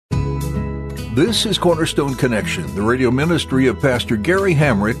This is Cornerstone Connection, the radio ministry of Pastor Gary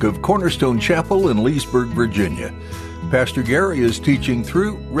Hamrick of Cornerstone Chapel in Leesburg, Virginia. Pastor Gary is teaching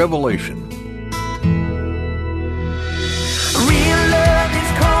through Revelation. Real love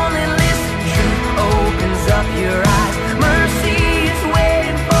is calling, listen, truth opens up your eyes. Mercy is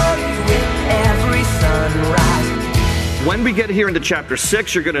waiting for you with every sunrise. When we get here into chapter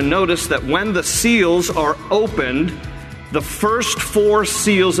 6, you're going to notice that when the seals are opened, the first 4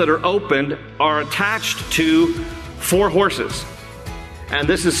 seals that are opened are attached to 4 horses. And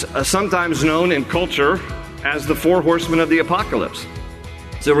this is sometimes known in culture as the 4 horsemen of the apocalypse.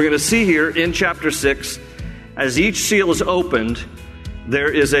 So we're going to see here in chapter 6, as each seal is opened,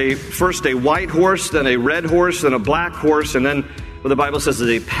 there is first a white horse, then a red horse, then a black horse, and then what the Bible says is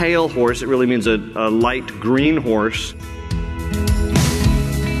a pale horse. It really means a light green horse.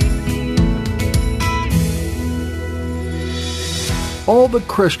 All the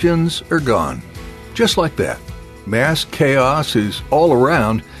Christians are gone. Just like that. Mass chaos is all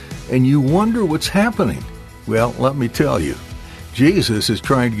around, and you wonder what's happening. Well, let me tell you, Jesus is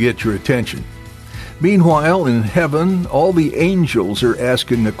trying to get your attention. Meanwhile, in heaven, all the angels are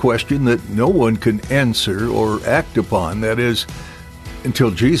asking a question that no one can answer or act upon, that is,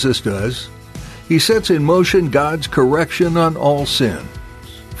 until Jesus does. He sets in motion God's correction on all sins.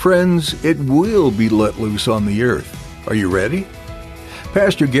 Friends, it will be let loose on the earth. Are you ready?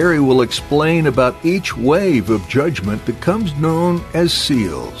 Pastor Gary will explain about each wave of judgment that comes known as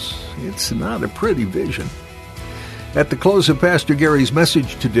seals. It's not a pretty vision. At the close of Pastor Gary's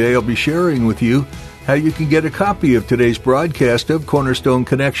message today, I'll be sharing with you how you can get a copy of today's broadcast of Cornerstone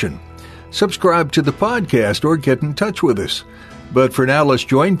Connection. Subscribe to the podcast or get in touch with us. But for now, let's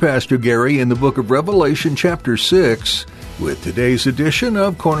join Pastor Gary in the book of Revelation chapter 6 with today's edition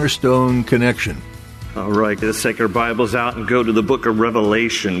of Cornerstone Connection. All right, let's take our Bibles out and go to the book of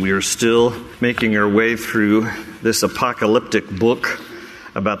Revelation. We are still making our way through this apocalyptic book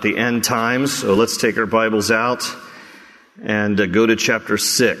about the end times. So let's take our Bibles out and go to chapter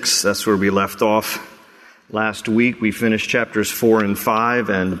 6. That's where we left off. Last week we finished chapters 4 and 5,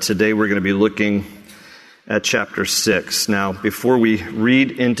 and today we're going to be looking at chapter 6. Now, before we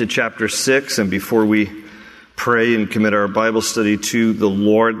read into chapter 6 and before we pray and commit our Bible study to the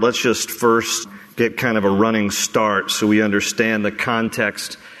Lord, let's just first get kind of a running start so we understand the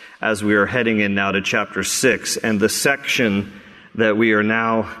context as we are heading in now to chapter 6. And the section that we are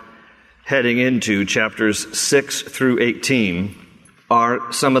now heading into, chapters 6 through 18,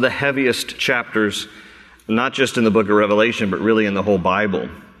 are some of the heaviest chapters, not just in the book of Revelation, but really in the whole Bible,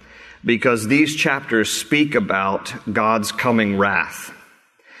 because these chapters speak about God's coming wrath.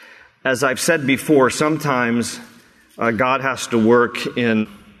 As I've said before, sometimes God has to work in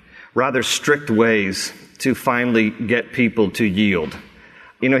rather strict ways to finally get people to yield.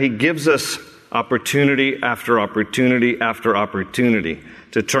 You know, He gives us opportunity after opportunity after opportunity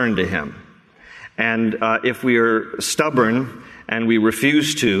to turn to Him. And if we are stubborn and we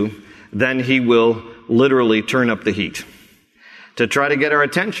refuse to, then He will literally turn up the heat to try to get our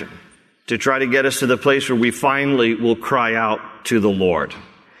attention, to try to get us to the place where we finally will cry out to the Lord.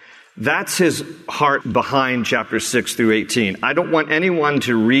 That's His heart behind chapters 6 through 18. I don't want anyone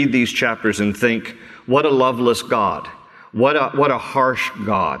to read these chapters and think, what a loveless God, what a harsh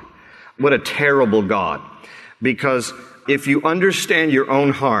God, what a terrible God. Because if you understand your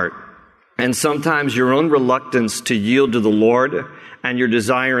own heart and sometimes your own reluctance to yield to the Lord and your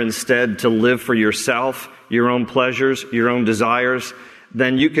desire instead to live for yourself, your own pleasures, your own desires,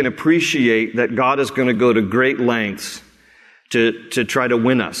 then you can appreciate that God is going to go to great lengths to try to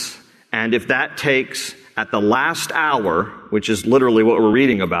win us. And if that takes at the last hour, which is literally what we're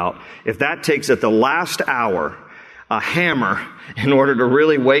reading about, if that takes at the last hour a hammer in order to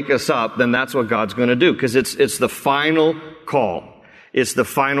really wake us up, then that's what God's going to do. Because it's the final call. It's the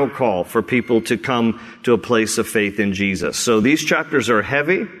final call for people to come to a place of faith in Jesus. So these chapters are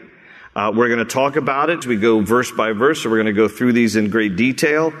heavy. We're going to talk about it. We go verse by verse, so we're going to go through these in great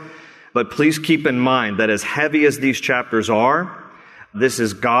detail. But please keep in mind that as heavy as these chapters are, this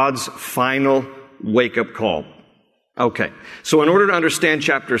is God's final wake-up call. Okay, so in order to understand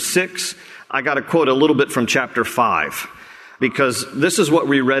chapter 6, I got to quote a little bit from chapter 5, because this is what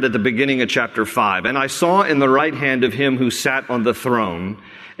we read at the beginning of chapter 5. And I saw in the right hand of him who sat on the throne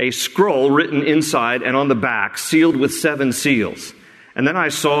a scroll written inside and on the back, sealed with 7 seals. And then I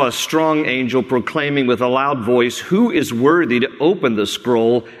saw a strong angel proclaiming with a loud voice, "Who is worthy to open the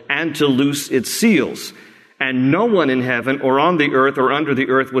scroll and to loose its seals?" And no one in heaven or on the earth or under the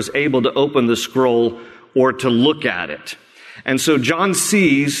earth was able to open the scroll or to look at it. And so John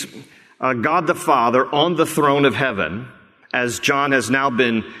sees God the Father on the throne of heaven, as John has now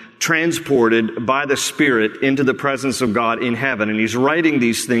been transported by the Spirit into the presence of God in heaven. And he's writing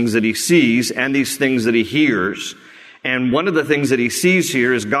these things that he sees and these things that he hears. And one of the things that he sees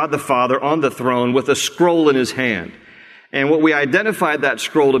here is God the Father on the throne with a scroll in his hand. And what we identified that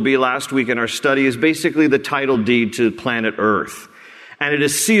scroll to be last week in our study is basically the title deed to planet Earth. And it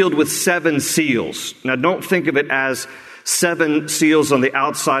is sealed with 7 seals. Now, don't think of it as 7 seals on the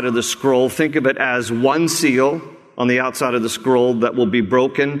outside of the scroll. Think of it as 1 seal on the outside of the scroll that will be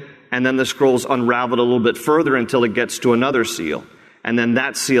broken, and then the scroll's unraveled a little bit further until it gets to another seal. And then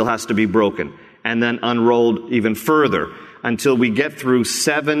that seal has to be broken, and then unrolled even further until we get through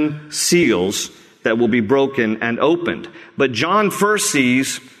 7 seals that will be broken and opened. But John first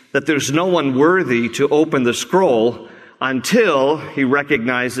sees that there's no one worthy to open the scroll until he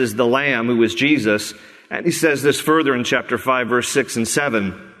recognizes the Lamb, who is Jesus. And he says this further in chapter 5, verse 6 and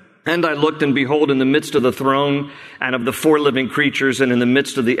 7. And I looked, and behold, in the midst of the throne and of the 4 living creatures, and in the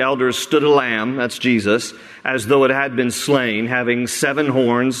midst of the elders, stood a lamb, that's Jesus, as though it had been slain, having 7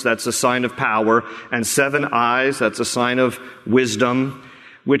 horns, that's a sign of power, and 7 eyes, that's a sign of wisdom,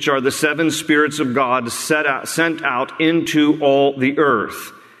 which are the 7 spirits of God sent out into all the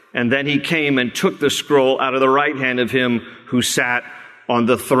earth. And then he came and took the scroll out of the right hand of him who sat on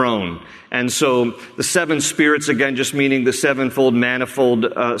the throne. And so the 7 spirits, again, just meaning the 7-fold,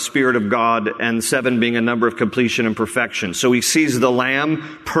 manifold Spirit of God, and 7 being a number of completion and perfection. So he sees the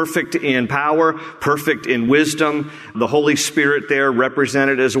Lamb, perfect in power, perfect in wisdom, the Holy Spirit there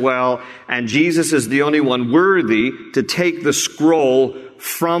represented as well. And Jesus is the only one worthy to take the scroll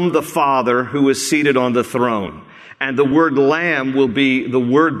from the Father who is seated on the throne. And the word Lamb will be the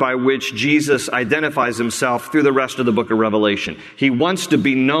word by which Jesus identifies himself through the rest of the book of Revelation. He wants to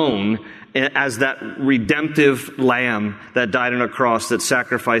be known as that redemptive Lamb that died on a cross, that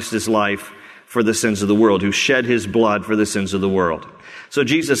sacrificed his life for the sins of the world, who shed his blood for the sins of the world. So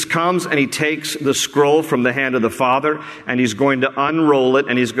Jesus comes and he takes the scroll from the hand of the Father, and he's going to unroll it,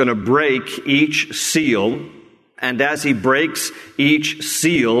 and he's going to break each seal. And as he breaks each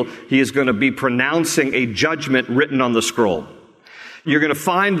seal, he is going to be pronouncing a judgment written on the scroll. You're going to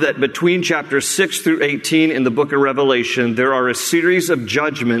find that between chapters 6 through 18 in the book of Revelation, there are a series of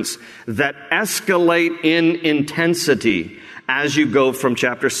judgments that escalate in intensity as you go from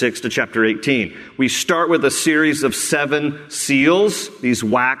chapter 6 to chapter 18. We start with a series of 7 seals, these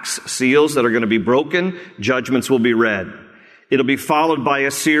wax seals that are going to be broken. Judgments will be read. It'll be followed by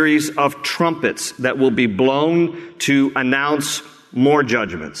a series of trumpets that will be blown to announce more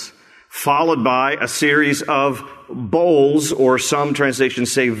judgments, followed by a series of bowls, or some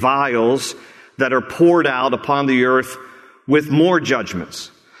translations say vials, that are poured out upon the earth with more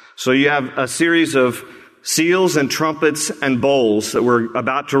judgments. So you have a series of seals and trumpets and bowls that we're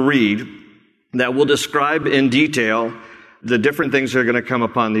about to read that will describe in detail the different things that are going to come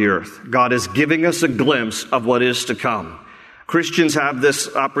upon the earth. God is giving us a glimpse of what is to come. Christians have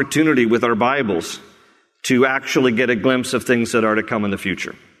this opportunity with our Bibles to actually get a glimpse of things that are to come in the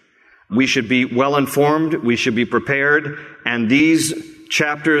future. We should be well informed, we should be prepared, and these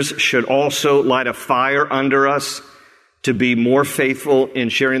chapters should also light a fire under us to be more faithful in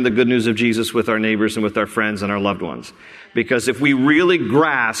sharing the good news of Jesus with our neighbors and with our friends and our loved ones. Because if we really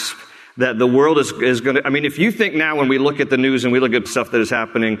grasp that the world is going to, if you think now when we look at the news and we look at stuff that is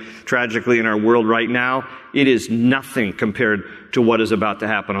happening tragically in our world right now, it is nothing compared to what is about to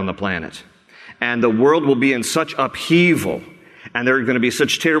happen on the planet. And the world will be in such upheaval, and there are going to be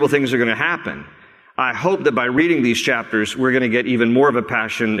such terrible things that are going to happen. I hope that by reading these chapters, we're going to get even more of a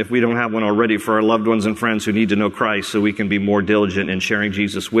passion, if we don't have one already, for our loved ones and friends who need to know Christ, so we can be more diligent in sharing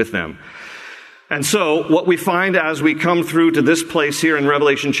Jesus with them. And so what we find as we come through to this place here in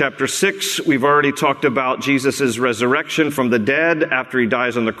Revelation chapter 6, we've already talked about Jesus' resurrection from the dead after he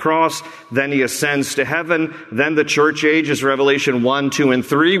dies on the cross. Then he ascends to heaven. Then the church age is Revelation 1, 2, and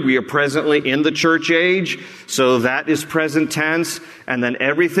 3. We are presently in the church age, so that is present tense. And then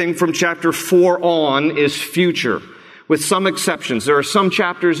everything from chapter 4 on is future, with some exceptions. There are some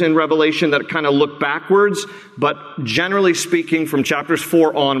chapters in Revelation that kind of look backwards, but generally speaking, from chapters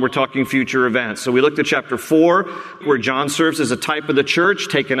 4 on, we're talking future events. So we looked at chapter 4, where John serves as a type of the church,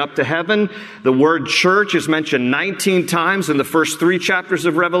 taken up to heaven. The word church is mentioned 19 times in the first 3 chapters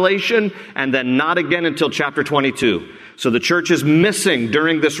of Revelation, and then not again until chapter 22. So the church is missing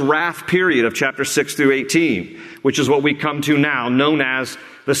during this wrath period of chapter 6 through 18, which is what we come to now, known as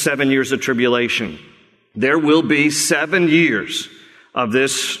the 7 years of tribulation. There will be 7 years of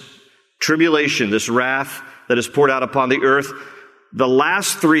this tribulation, this wrath that is poured out upon the earth, the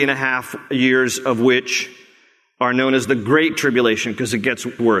last 3.5 years of which are known as the Great Tribulation, because it gets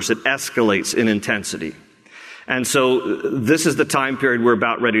worse. It escalates in intensity. And so this is the time period we're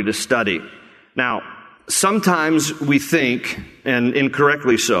about ready to study. Now, sometimes we think, and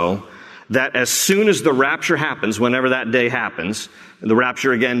incorrectly so, that as soon as the rapture happens, whenever that day happens, the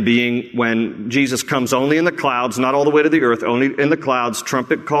rapture again being when Jesus comes only in the clouds, not all the way to the earth, only in the clouds,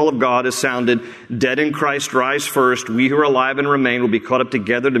 trumpet call of God is sounded, dead in Christ rise first, we who are alive and remain will be caught up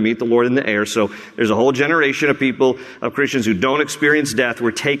together to meet the Lord in the air. So there's a whole generation of people, of Christians who don't experience death.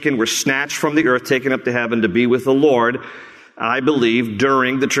 We're snatched from the earth, taken up to heaven to be with the Lord, I believe,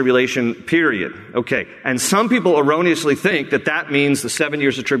 during the tribulation period. Okay, and some people erroneously think that that means the 7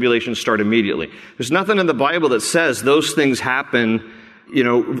 years of tribulation start immediately. There's nothing in the Bible that says those things happen,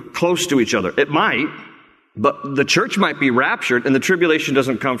 close to each other. It might, but the church might be raptured and the tribulation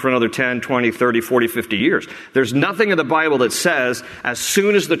doesn't come for another 10, 20, 30, 40, 50 years. There's nothing in the Bible that says as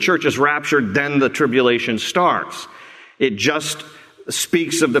soon as the church is raptured, then the tribulation starts. It just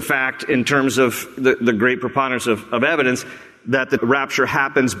speaks of the fact in terms of the great preponderance of evidence that the rapture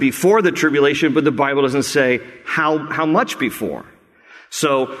happens before the tribulation, but the Bible doesn't say how much before.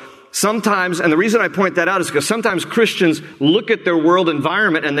 So sometimes, and the reason I point that out is because sometimes Christians look at their world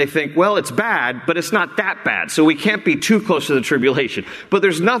environment and they think, well, it's bad, but it's not that bad, so we can't be too close to the tribulation. But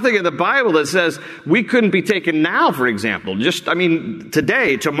there's nothing in the Bible that says we couldn't be taken now, for example.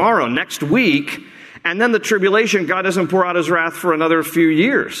 Today, tomorrow, next week, and then the tribulation, God doesn't pour out his wrath for another few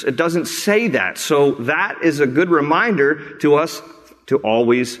years. It doesn't say that. So that is a good reminder to us to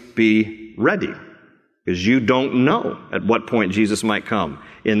always be ready. Because you don't know at what point Jesus might come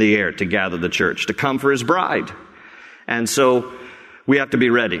in the air to gather the church, to come for his bride. And so we have to be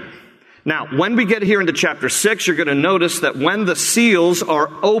ready. Now, when we get here into chapter 6, you're going to notice that when the seals are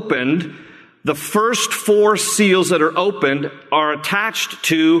opened, the first 4 seals that are opened are attached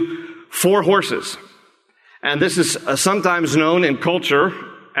to 4 horses. And this is sometimes known in culture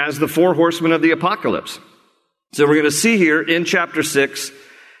as the 4 horsemen of the apocalypse. So we're going to see here in chapter 6,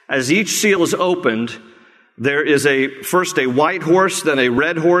 as each seal is opened, there is first a white horse, then a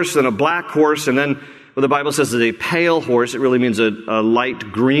red horse, then a black horse, and then what the Bible says is a pale horse. It really means a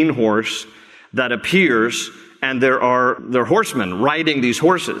light green horse that appears, and there are horsemen riding these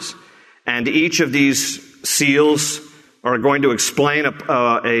horses. And each of these seals are going to explain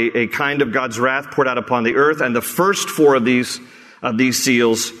a kind of God's wrath poured out upon the earth. And the first 4 of these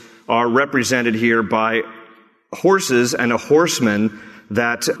seals are represented here by horses and a horseman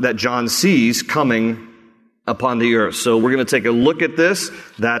that John sees coming upon the earth. So we're going to take a look at this.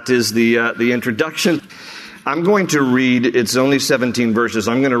 That is the introduction. I'm going to read, it's only 17 verses.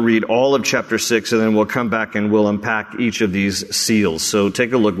 I'm going to read all of chapter 6, and then we'll come back and we'll unpack each of these seals. So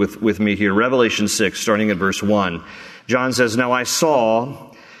take a look with me here. Revelation 6, starting at verse 1. John says, "Now I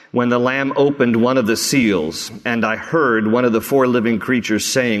saw when the Lamb opened one of the seals, and I heard one of the 4 living creatures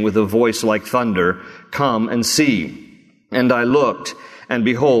saying with a voice like thunder, 'Come and see.' And I looked, and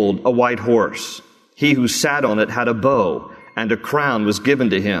behold, a white horse. He who sat on it had a bow, and a crown was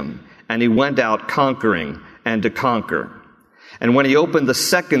given to him, and he went out conquering and to conquer. And when he opened the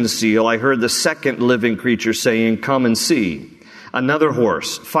second seal, I heard the second living creature saying, 'Come and see.' Another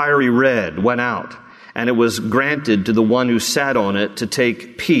horse, fiery red, went out, and it was granted to the one who sat on it to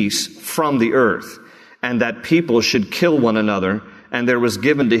take peace from the earth, and that people should kill one another, and there was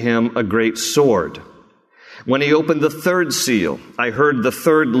given to him a great sword. When he opened the third seal, I heard the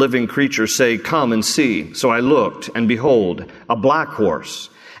third living creature say, 'Come and see.' So I looked, and behold, a black horse,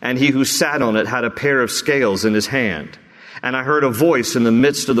 and he who sat on it had a pair of scales in his hand. And I heard a voice in the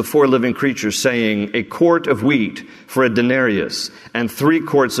midst of the 4 living creatures saying, 'A quart of wheat for a denarius, and 3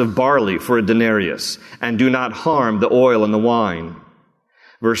 quarts of barley for a denarius, and do not harm the oil and the wine.'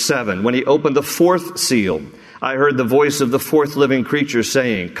 Verse 7, when he opened the 4th seal, I heard the voice of the 4th living creature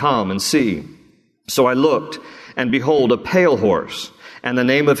saying, 'Come and see.' So I looked, and behold, a pale horse, and the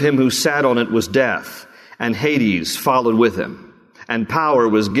name of him who sat on it was Death, and Hades followed with him. And power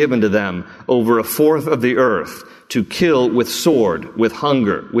was given to them over 1/4 of the earth, to kill with sword, with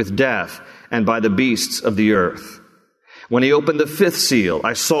hunger, with death, and by the beasts of the earth. When he opened the 5th seal,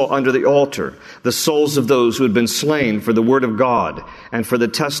 I saw under the altar the souls of those who had been slain for the word of God and for the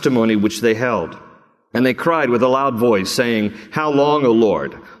testimony which they held. And they cried with a loud voice, saying, 'How long, O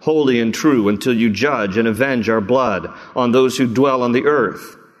Lord, holy and true, until you judge and avenge our blood on those who dwell on the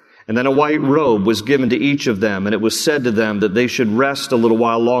earth?' And then a white robe was given to each of them, and it was said to them that they should rest a little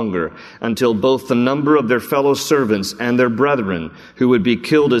while longer, until both the number of their fellow servants and their brethren, who would be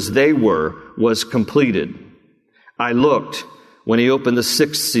killed as they were, was completed. I looked when he opened the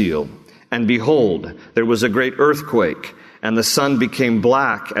 6th seal, and behold, there was a great earthquake, and the sun became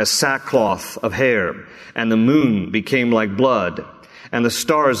black as sackcloth of hair, and the moon became like blood, And the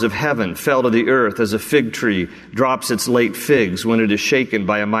stars of heaven fell to the earth as a fig tree drops its late figs when it is shaken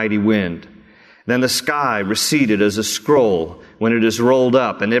by a mighty wind. Then the sky receded as a scroll when it is rolled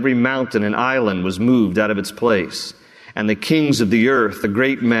up, and every mountain and island was moved out of its place. And the kings of the earth, the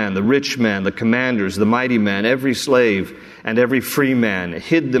great men, the rich men, the commanders, the mighty men, every slave and every free man,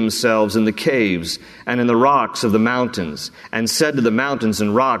 hid themselves in the caves and in the rocks of the mountains, and said to the mountains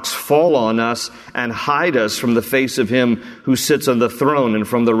and rocks, fall on us and hide us from the face of him who sits on the throne and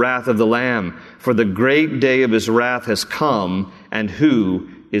from the wrath of the Lamb. For the great day of his wrath has come, and who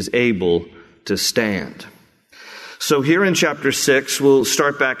is able to stand? So here in chapter 6, we'll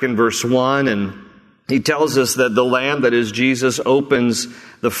start back in verse 1, and he tells us that the Lamb, that is Jesus, opens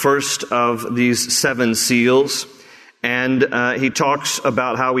the first of these 7 seals. And he talks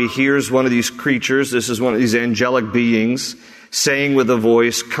about how he hears one of these creatures, this is one of these angelic beings, saying with a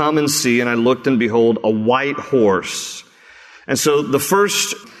voice, come and see. And I looked, and behold, a white horse. And so the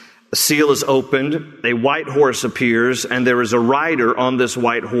first seal is opened, a white horse appears, and there is a rider on this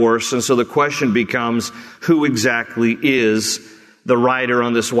white horse. And so the question becomes, who exactly is the rider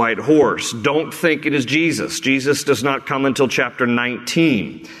on this white horse? Don't think it is Jesus. Jesus does not come until chapter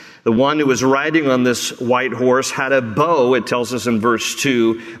 19. The one who was riding on this white horse had a bow, it tells us in verse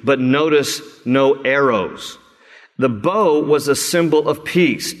 2, but notice no arrows. The bow was a symbol of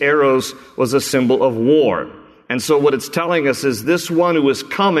peace. Arrows was a symbol of war. And so what it's telling us is this one who is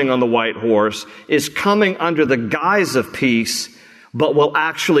coming on the white horse is coming under the guise of peace, but will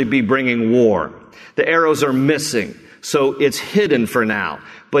actually be bringing war. The arrows are missing, so it's hidden for now.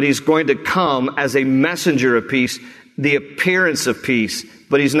 But he's going to come as a messenger of peace, the appearance of peace,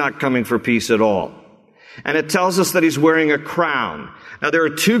 but he's not coming for peace at all. And it tells us that he's wearing a crown. Now, there are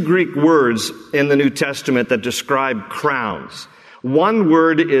 2 Greek words in the New Testament that describe crowns. One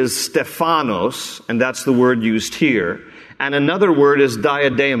word is Stephanos, and that's the word used here. And another word is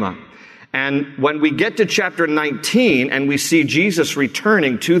diadema. And when we get to chapter 19 and we see Jesus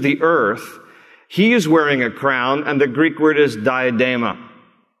returning to the earth, he is wearing a crown, and the Greek word is diadema,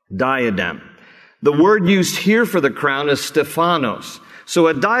 diadem. The word used here for the crown is Stephanos. So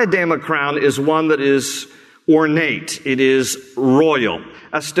a diadema crown is one that is ornate. It is royal.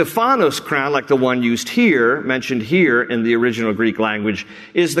 A Stephanos crown, like the one used here, mentioned here in the original Greek language,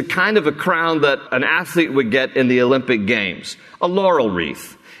 is the kind of a crown that an athlete would get in the Olympic Games. A laurel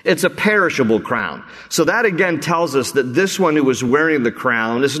wreath. It's a perishable crown. So that again tells us that this one who was wearing the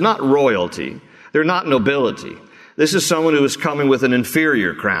crown is not royalty. They're not nobility. This is someone who is coming with an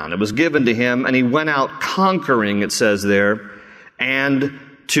inferior crown. It was given to him, and he went out conquering, it says there, and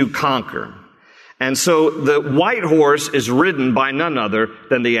to conquer. And so the white horse is ridden by none other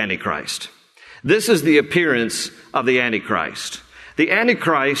than the Antichrist. This is the appearance of the Antichrist. The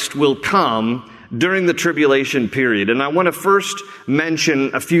Antichrist will come during the tribulation period. And I want to first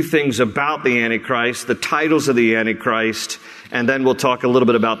mention a few things about the Antichrist, the titles of the Antichrist, and then we'll talk a little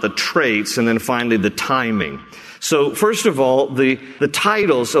bit about the traits, and then finally the timing. So first of all, the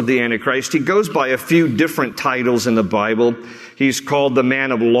titles of the Antichrist. He goes by a few different titles in the Bible. He's called the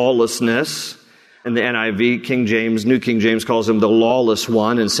man of lawlessness in the NIV. King James, New King James calls him the lawless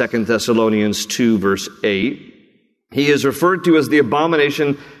one in 2 Thessalonians 2 verse 8. He is referred to as the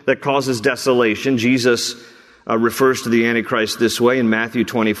abomination that causes desolation. Jesus refers to the Antichrist this way in Matthew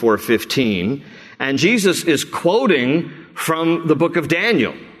 24:15. And Jesus is quoting from the book of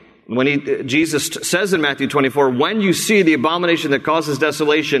Daniel. When Jesus says in Matthew 24, when you see the abomination that causes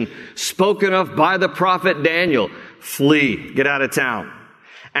desolation spoken of by the prophet Daniel, flee, get out of town.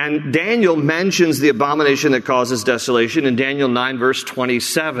 And Daniel mentions the abomination that causes desolation in Daniel 9 verse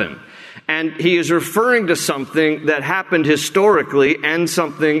 27. And he is referring to something that happened historically and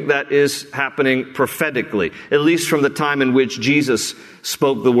something that is happening prophetically, at least from the time in which Jesus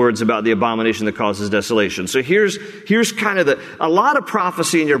spoke the words about the abomination that causes desolation. So here's kind of a lot of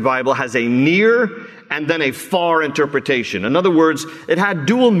prophecy in your Bible has a near and then a far interpretation. In other words, it had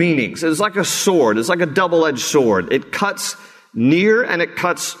dual meanings. It's like a sword. It's like a double-edged sword. It cuts near and it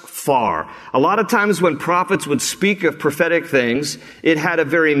cuts far. A lot of times when prophets would speak of prophetic things, it had a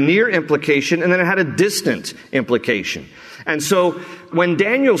very near implication and then it had a distant implication. And so when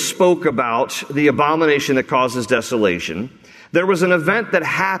Daniel spoke about the abomination that causes desolation, there was an event that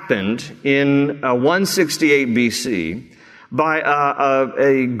happened in 168 BC by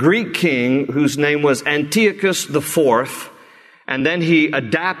a Greek king whose name was Antiochus IV. And then he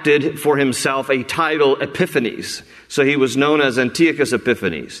adapted for himself a title, Epiphanes. So he was known as Antiochus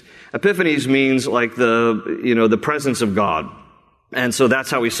Epiphanes. Epiphanes means like the presence of God. And so that's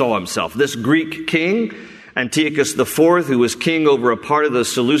how he saw himself. This Greek king Antiochus IV, who was king over a part of the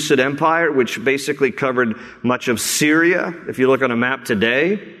Seleucid Empire, which basically covered much of Syria, if you look on a map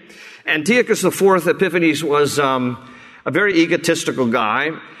today. Antiochus IV Epiphanes was a very egotistical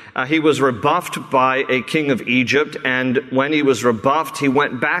guy. He was rebuffed by a king of Egypt, and when he was rebuffed, he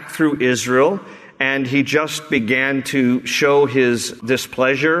went back through Israel, and he just began to show his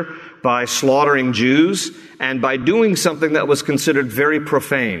displeasure by slaughtering Jews and by doing something that was considered very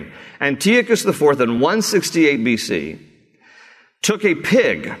profane. Antiochus IV in 168 BC took a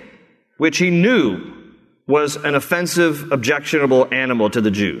pig, which he knew was an offensive, objectionable animal to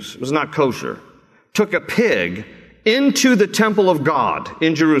the Jews. It was not kosher. Took a pig into the temple of God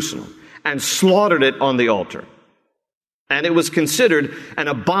in Jerusalem and slaughtered it on the altar. And it was considered an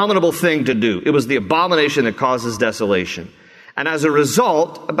abominable thing to do. It was the abomination that causes desolation. And as a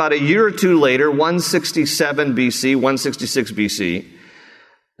result, about a year or two later, 167 BC, 166 BC,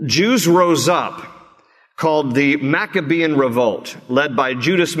 Jews rose up called the Maccabean Revolt, led by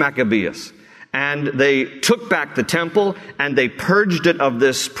Judas Maccabeus. And they took back the temple and they purged it of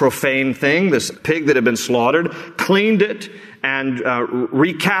this profane thing, this pig that had been slaughtered, cleaned it and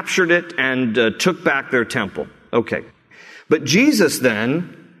recaptured it and took back their temple. Okay. But Jesus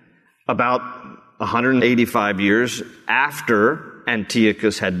then, about 185 years after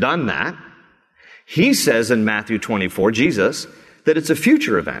Antiochus had done that, he says in Matthew 24, Jesus, that it's a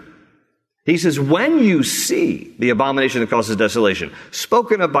future event. He says, when you see the abomination that causes desolation,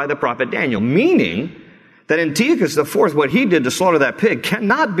 spoken of by the prophet Daniel, meaning that Antiochus IV, what he did to slaughter that pig,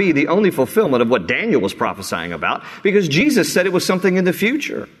 cannot be the only fulfillment of what Daniel was prophesying about, because Jesus said it was something in the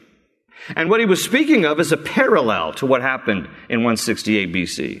future. And what he was speaking of is a parallel to what happened in 168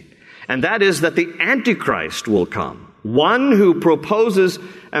 BC. And that is that the Antichrist will come, one who proposes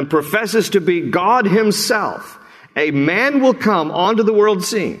and professes to be God himself. A man will come onto the world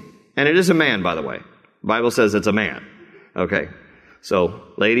scene. And it is a man, by the way. The Bible says it's a man. Okay. So,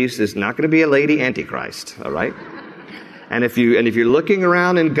 ladies, there's not going to be a lady Antichrist, all right? And if you're looking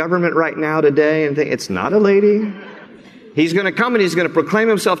around in government right now today and think it's not a lady, he's going to come and he's going to proclaim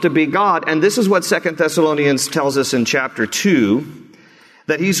himself to be God. And this is what 2 Thessalonians tells us in chapter 2,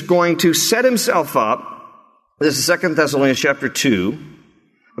 that he's going to set himself up. This is 2 Thessalonians chapter 2.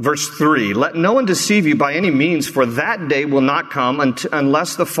 Verse 3, let no one deceive you by any means, for that day will not come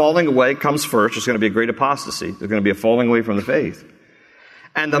unless the falling away comes first. There's going to be a great apostasy. There's going to be a falling away from the faith.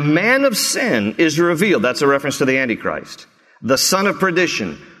 And the man of sin is revealed. That's a reference to the Antichrist. The son of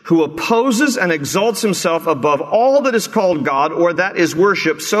perdition, who opposes and exalts himself above all that is called God or that is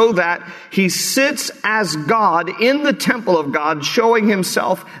worship, so that he sits as God in the temple of God, showing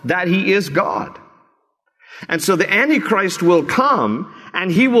himself that he is God. And so the Antichrist will come, and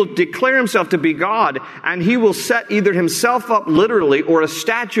he will declare himself to be God, and he will set either himself up literally or a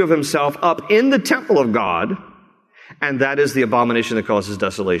statue of himself up in the temple of God, and that is the abomination that causes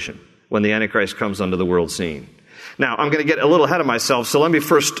desolation, when the Antichrist comes onto the world scene. Now, I'm going to get a little ahead of myself, so let me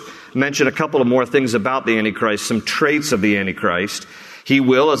first mention a couple of more things about the Antichrist, some traits of the Antichrist. He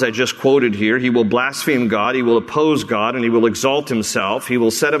will, as I just quoted here, he will blaspheme God, he will oppose God, and he will exalt himself. He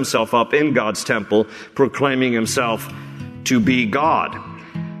will set himself up in God's temple, proclaiming himself to be God.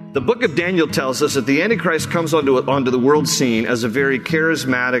 The book of Daniel tells us that the Antichrist comes onto the world scene as a very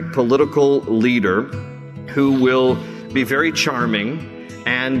charismatic political leader who will be very charming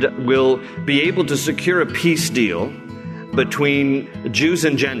and will be able to secure a peace deal between Jews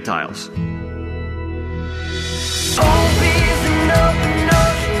and Gentiles. Jump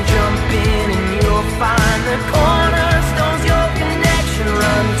in and you'll find the cornerstone's your connection.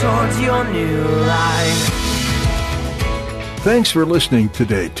 Run towards your new life. Thanks for listening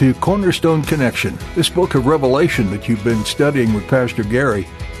today to Cornerstone Connection. This book of Revelation that you've been studying with Pastor Gary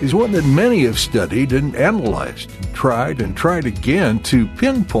is one that many have studied and analyzed, and tried again to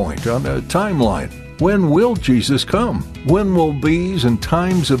pinpoint on a timeline. When will Jesus come? When will these and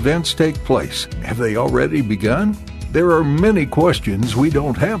times events take place? Have they already begun? There are many questions we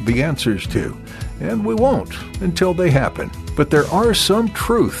don't have the answers to, and we won't until they happen. But there are some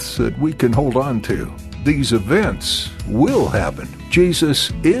truths that we can hold on to. These events will happen.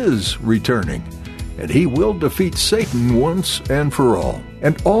 Jesus is returning, and he will defeat Satan once and for all.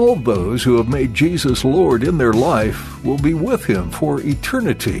 And all those who have made Jesus Lord in their life will be with him for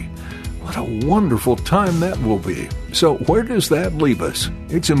eternity. What a wonderful time that will be. So where does that leave us?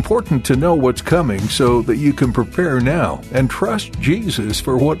 It's important to know what's coming so that you can prepare now and trust Jesus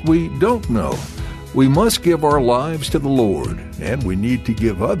for what we don't know. We must give our lives to the Lord, and we need to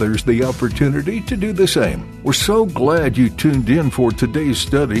give others the opportunity to do the same. We're so glad you tuned in for today's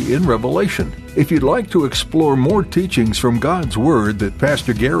study in Revelation. If you'd like to explore more teachings from God's Word that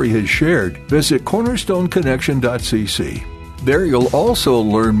Pastor Gary has shared, visit cornerstoneconnection.cc. There you'll also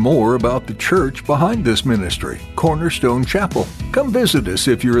learn more about the church behind this ministry, Cornerstone Chapel. Come visit us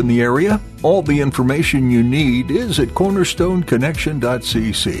if you're in the area. All the information you need is at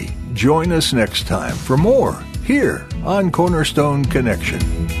cornerstoneconnection.cc. Join us next time for more here on Cornerstone Connection.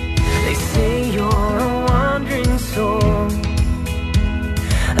 They say you're a wandering soul,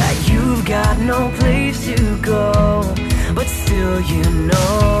 that you've got no place to go, but still you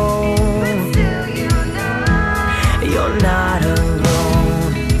know